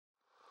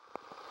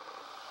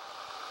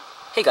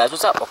Hey guys,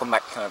 what's up? Welcome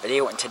back to another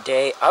video, and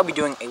today I'll be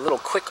doing a little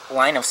quick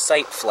line of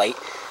sight flight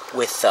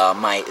with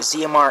my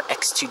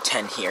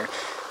ZMR-X210 here.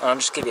 I'll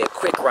just give you a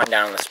quick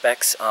rundown on the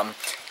specs. I'm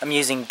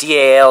using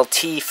DAL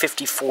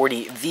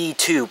T5040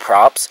 V2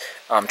 props,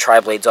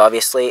 tri-blades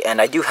obviously, and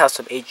I do have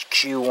some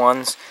HQ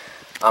ones,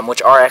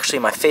 which are actually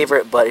my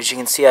favorite, but as you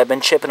can see I've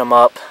been chipping them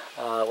up.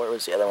 Where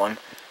was the other one?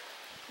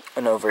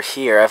 And over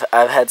here,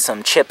 I've had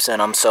some chips in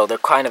them, so they're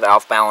kind of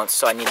off balance,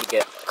 so I need to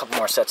get a couple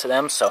more sets of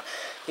them. So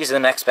these are the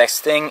next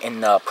best thing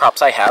in the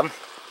props I have.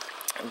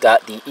 I've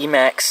got the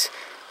Emax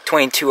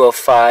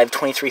 2205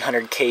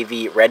 2300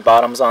 kV red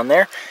bottoms on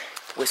there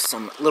with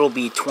some little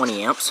B20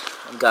 amps.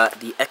 I've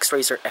got the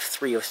X-Racer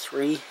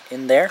F303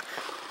 in there.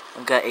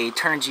 I've got a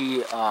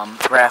Turnigy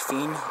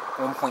Graphene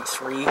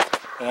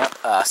 1.3 amp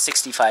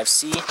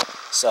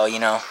 65C, so you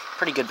know,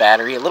 pretty good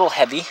battery, a little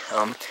heavy.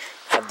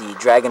 Have the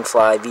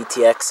Dragonfly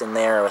VTX in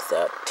there with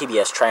the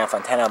TBS Triumph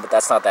antenna, but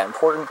that's not that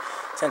important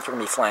since we're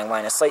going to be flying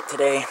line of sight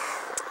today.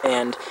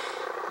 And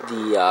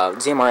the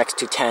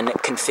ZMR-X210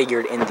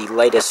 configured in the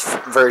latest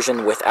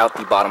version without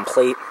the bottom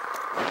plate,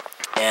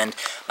 and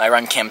my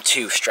RunCam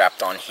 2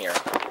 strapped on here.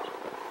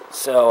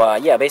 So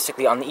yeah,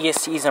 basically on the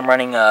ESCs I'm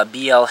running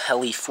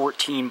BlHeli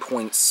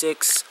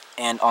 14.6,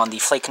 and on the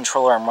flight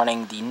controller I'm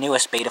running the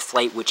newest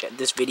Betaflight, which at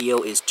this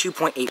video is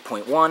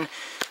 2.8.1,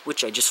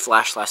 which I just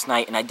flashed last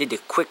night, and I did a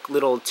quick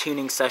little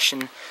tuning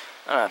session.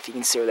 I don't know if you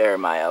can see there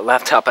on my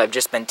laptop. I've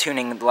just been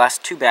tuning the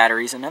last two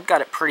batteries, and I've got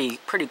it pretty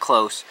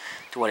close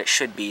to what it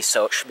should be,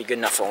 so it should be good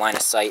enough for line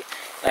of sight.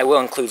 And I will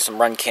include some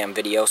RunCam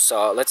video,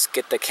 so let's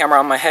get the camera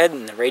on my head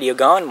and the radio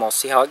going, and we'll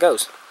see how it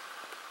goes.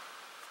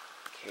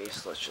 Okay,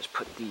 so let's just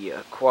put the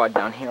quad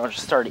down here. I'll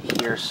just start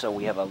it here so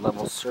we have a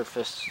level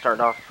surface to start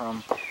off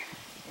from.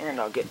 And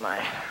I'll get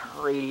my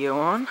radio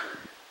on.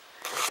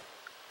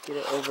 Get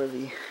it over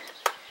the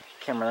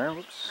camera there.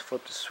 Oops,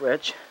 flip the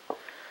switch.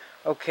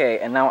 Okay,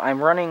 and now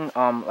I'm running,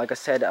 like I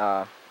said,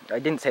 I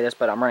didn't say this,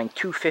 but I'm running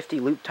 250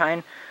 loop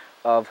time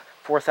of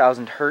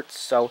 4,000 hertz,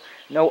 so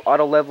no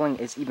auto leveling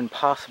is even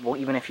possible,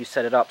 even if you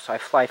set it up. So I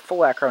fly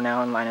full acro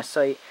now in line of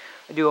sight.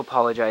 I do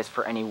apologize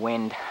for any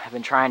wind. I've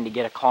been trying to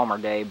get a calmer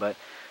day, but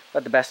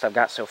the best I've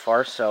got so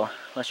far. So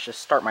let's just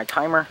start my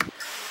timer.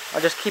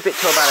 I'll just keep it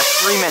to about a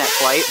 3-minute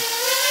flight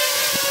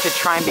to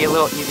try and be a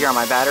little easier on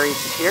my batteries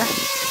here.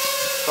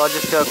 So I'll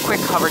just do a quick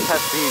hover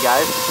test for you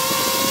guys.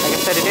 Like I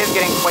said, it is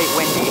getting quite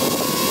windy.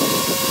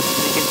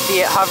 You can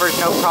see it hovers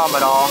no problem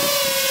at all.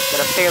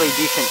 Got a fairly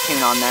decent tune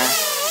on there.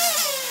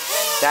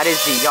 That is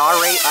the yaw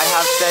rate I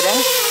have set in.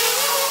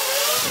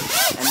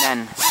 And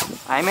then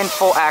I'm in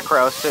full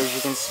acro, so as you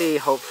can see,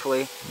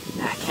 hopefully,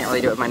 I can't really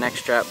do it with my neck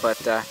strap, but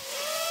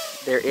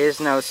there is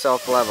no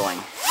self-leveling.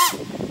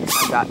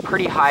 I've got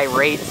pretty high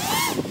rates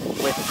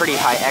with pretty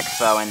high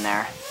expo in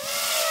there.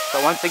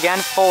 So once again,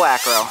 full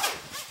acro.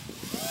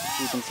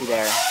 You can see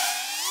there.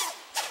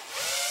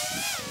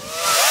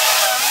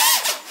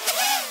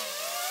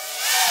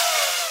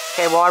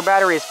 Okay, well our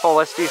battery is full.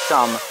 Let's do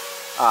some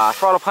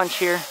throttle punch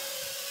here.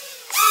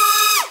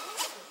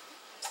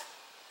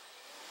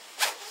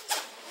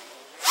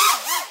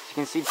 You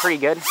can see pretty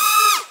good.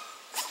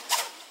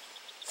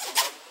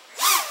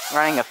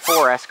 Running a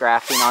 4S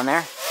graphene on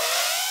there.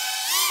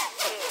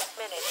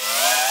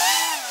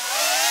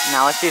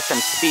 Now let's do some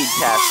speed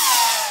tests.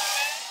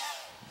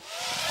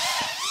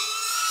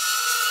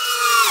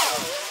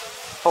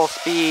 Full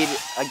speed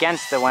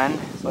against the wind.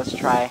 So let's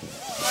try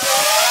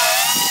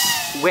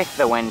with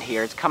the wind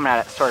here. It's coming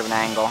at sort of an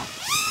angle.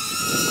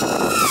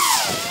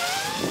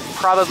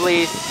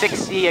 Probably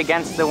 60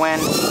 against the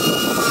wind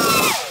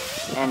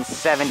and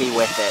 70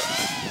 with it.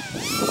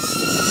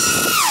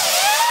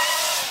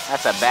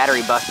 That's a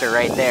battery buster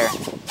right there.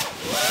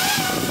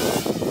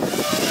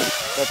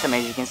 That's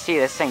amazing. You can see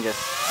this thing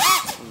just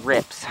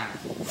rips.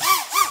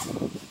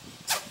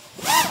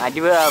 I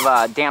do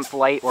have damp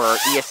light or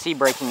ESC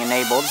braking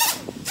enabled.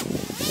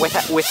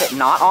 With it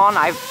not on,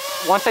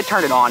 once I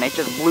turned it on, it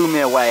just blew me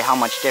away how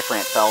much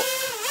different it felt.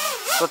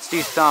 So let's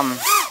do some,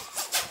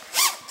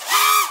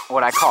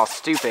 what I call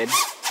stupid.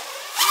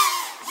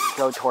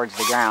 Go towards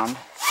the ground.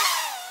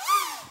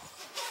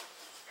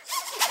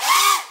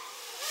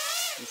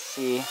 Let's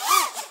see.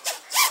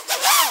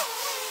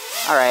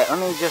 Alright, let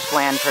me just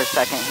land for a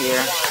second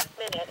here.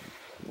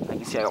 I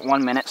can see I got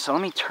 1 minute, so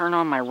let me turn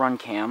on my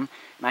RunCam.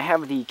 And I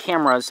have the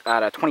cameras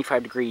at a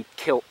 25-degree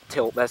tilt.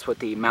 That's what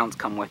the mounts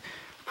come with.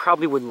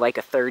 Probably would like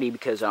a 30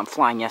 because I'm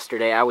flying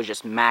yesterday. I was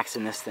just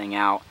maxing this thing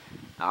out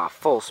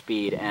full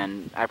speed,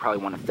 and I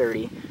probably want a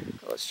 30.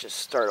 Let's just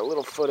start a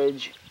little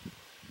footage.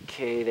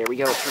 Okay, there we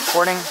go. It's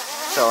recording.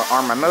 So I'll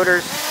arm my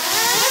motors.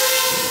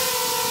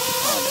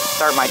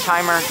 Start my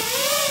timer.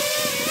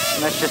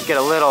 And let's just get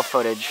a little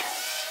footage.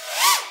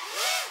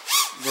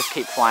 Just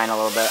keep flying a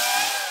little bit.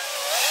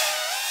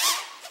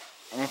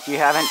 And if you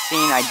haven't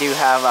seen, I do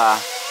have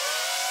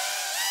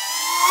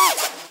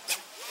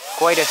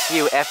quite a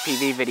few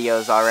FPV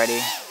videos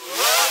already.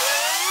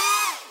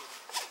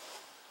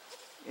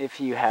 If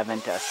you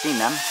haven't seen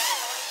them,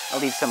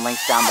 I'll leave some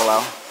links down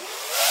below.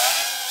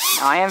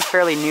 Now I am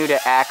fairly new to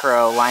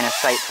acro line of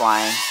sight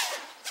flying.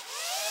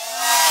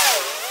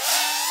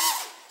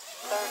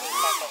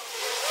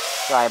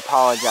 So I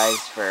apologize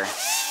for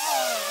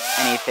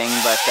anything,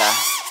 but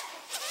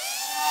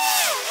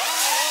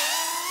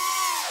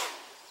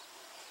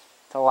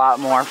it's a lot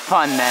more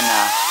fun than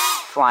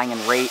flying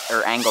in rate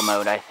or angle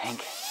mode, I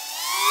think.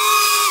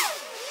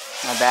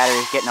 My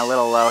battery's getting a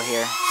little low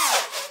here. 10,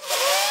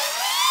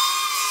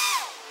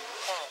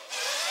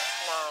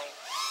 9,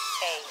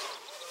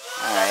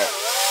 8. Alright.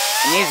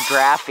 And these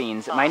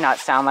graphenes, it might not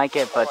sound like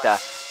it, but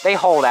they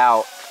hold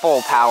out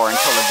full power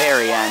until the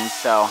very end,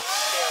 so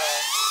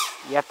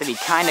you have to be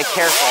kind of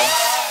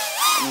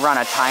careful and run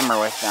a timer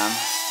with them.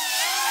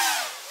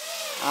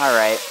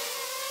 Alright.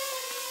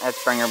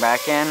 Let's bring her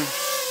back in.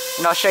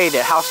 And I'll show you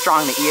how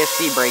strong the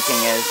ESC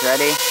braking is.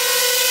 Ready?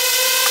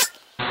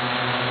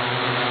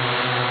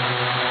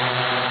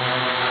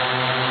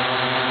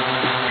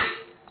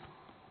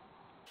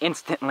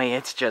 Instantly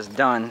it's just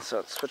done. So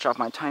let's switch off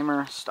my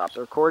timer, stop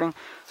the recording.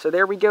 So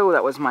there we go.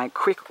 That was my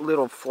quick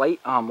little flight,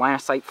 line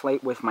of sight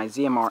flight with my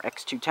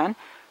ZMR-X210.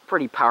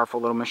 Pretty powerful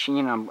little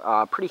machine.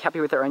 I'm pretty happy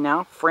with it right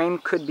now. Frame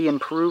could be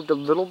improved a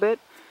little bit.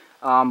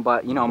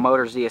 But you know,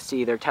 motors,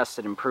 ESC, they're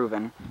tested and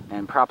proven,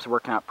 and props are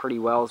working out pretty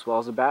well as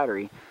the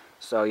battery.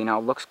 So you know,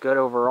 it looks good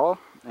overall.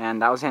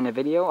 And that was the end of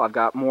the video. I've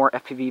got more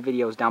FPV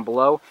videos down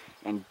below,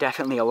 and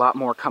definitely a lot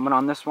more coming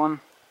on this one.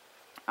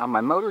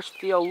 My motors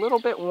feel a little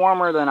bit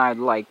warmer than I'd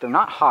like. They're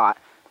not hot.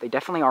 They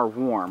definitely are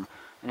warm.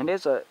 And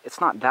it's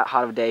not that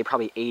hot of a day,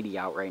 probably 80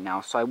 out right now.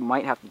 So I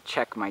might have to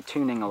check my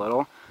tuning a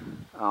little.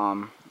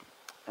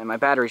 And my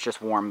battery's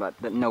just warm,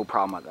 but no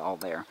problem at all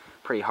there.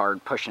 Pretty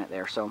hard pushing it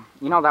there. So,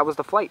 you know, that was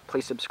the flight.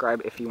 Please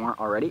subscribe if you weren't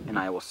already, and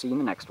I will see you in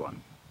the next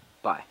one.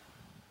 Bye.